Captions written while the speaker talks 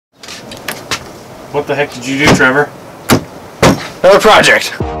What the heck did you do, Trevor? Another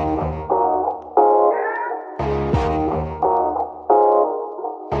project.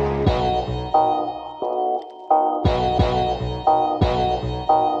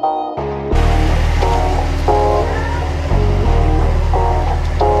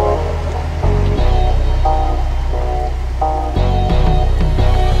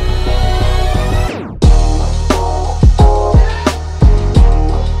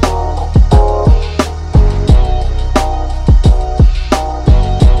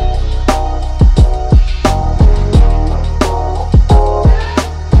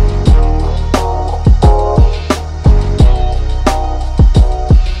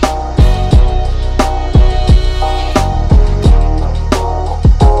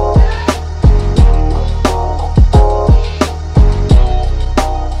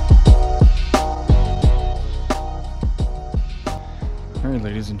 Alright,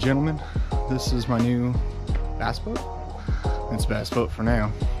 ladies and gentlemen, this is my new bass boat. It's a bass boat for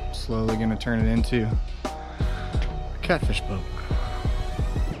now. Slowly going to turn it into a catfish boat.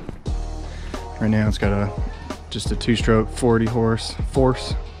 Right now it's got just a 2-stroke 40 horse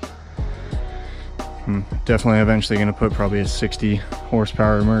force. I'm definitely eventually going to put probably a 60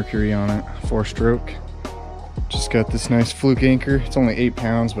 horsepower Mercury on it, 4-stroke. Just got this nice fluke anchor. It's only 8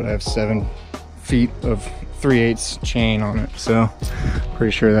 pounds, but I have 7 feet of 3/8 chain on it, so pretty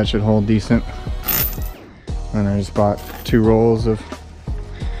sure that should hold decent. And I just bought 2 rolls of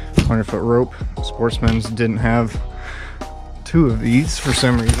 100-foot rope. Sportsman's didn't have 2 of these for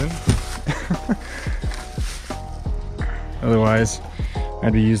some reason. Otherwise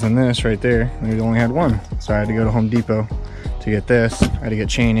I'd be using this right there. They only had 1, so I had to go to Home Depot to get this. I had to get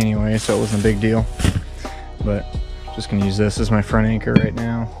chain anyway, so it wasn't a big deal, but just gonna use this as my front anchor right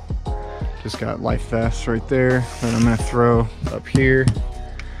now. Just got life vests right there that I'm gonna throw up here.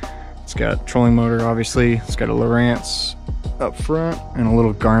 It's got trolling motor, obviously. It's got a Lowrance up front and a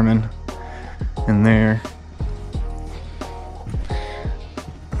little Garmin in there.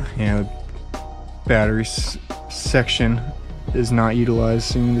 Yeah, the battery section is not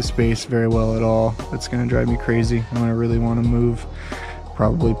utilizing the space very well at all. It's gonna drive me crazy. I'm gonna really want to move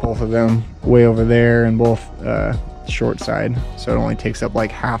probably both of them way over there and both short side, so it only takes up like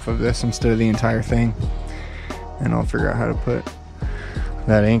half of this instead of the entire thing. And I'll figure out how to put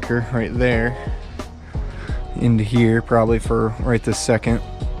that anchor right there into here, probably for right this second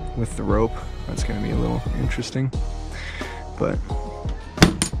with the rope. That's going to be a little interesting, but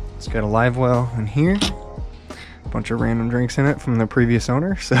it's got a live well in here, a bunch of random drinks in it from the previous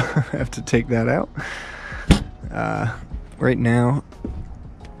owner, so I have to take that out. Right now,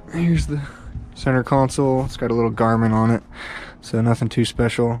 here's the center console. It's got a little Garmin on it, so nothing too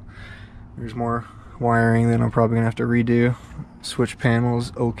special. There's more wiring that I'm probably gonna have to redo. Switch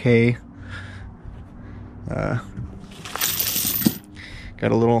panels, okay. Got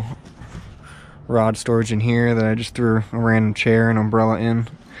a little rod storage in here that I just threw a random chair and umbrella in.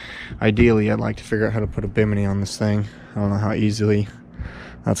 Ideally, I'd like to figure out how to put a bimini on this thing. I don't know how easily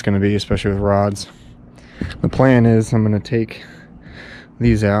that's gonna be, especially with rods. The plan is I'm gonna take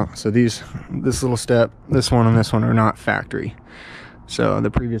these out. So this little step, this one and this one are not factory. So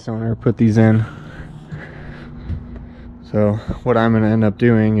the previous owner put these in. So what I'm gonna end up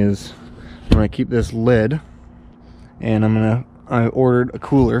doing is I'm gonna keep this lid, and I ordered a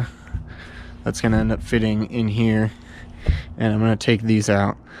cooler that's gonna end up fitting in here, and I'm gonna take these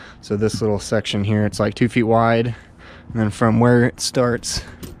out. So this little section here, it's like 2 feet wide, and then from where it starts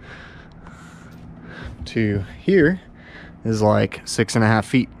to here is like 6.5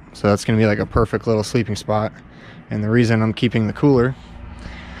 feet. So that's gonna be like a perfect little sleeping spot. And the reason I'm keeping the cooler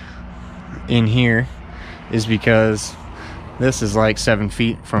in here is because this is like 7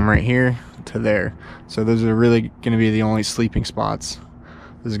 feet from right here to there. So those are really gonna be the only sleeping spots.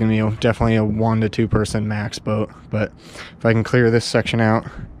 This is gonna be definitely a 1 to 2 person max boat, but if I can clear this section out,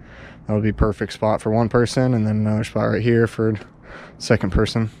 that would be perfect spot for 1 person, and then another spot right here for 2nd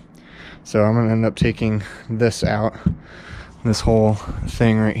person. So I'm gonna end up taking this out. This whole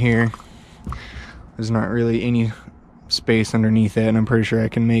thing right here, there's not really any space underneath it, and I'm pretty sure I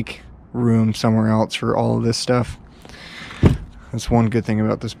can make room somewhere else for all of this stuff. That's one good thing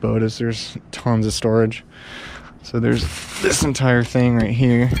about this boat, is there's tons of storage. So there's this entire thing right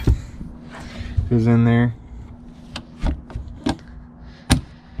here goes in there,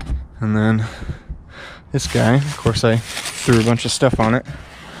 and then this guy, of course I threw a bunch of stuff on it,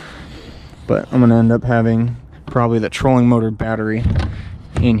 but I'm gonna end up having probably the trolling motor battery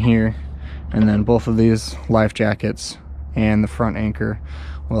in here, and then both of these life jackets and the front anchor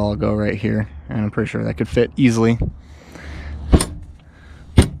will all go right here, and I'm pretty sure that could fit easily.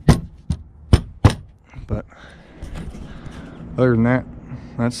 But other than that,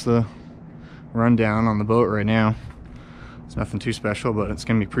 that's the rundown on the boat right now. It's nothing too special, but it's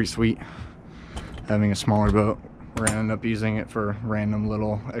gonna be pretty sweet having a smaller boat. We're gonna end up using it for random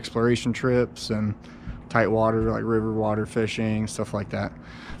little exploration trips and tight water, like river water fishing, stuff like that.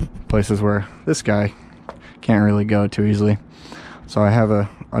 Places where this guy can't really go too easily. So I have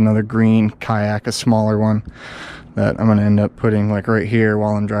another green kayak, a smaller one, that I'm gonna end up putting like right here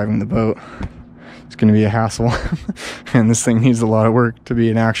while I'm driving the boat. It's gonna be a hassle. And this thing needs a lot of work to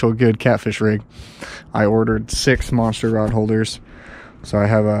be an actual good catfish rig. I ordered 6 monster rod holders, so I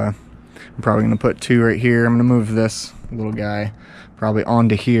have I'm probably gonna put 2 right here. I'm gonna move this little guy probably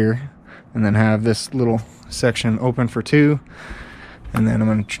onto here, and then have this little section open for 2, and then I'm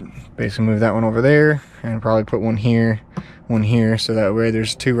gonna basically move that one over there, and probably put one here, so that way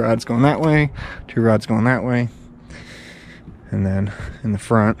there's 2 rods going that way, 2 rods going that way. And then in the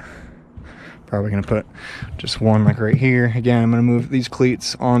front, probably gonna put just one like right here. Again, I'm gonna move these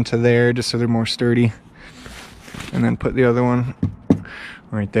cleats onto there just so they're more sturdy, and then put the other one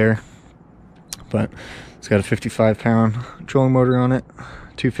right there. But it's got a 55-pound trolling motor on it,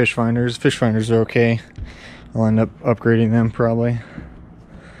 2 fish finders. Fish finders are okay. I'll end up upgrading them probably.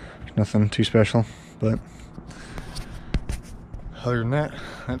 Nothing too special, but other than that,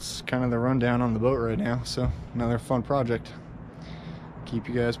 that's kind of the rundown on the boat right now. So another fun project. Keep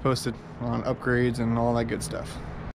you guys posted on upgrades and all that good stuff.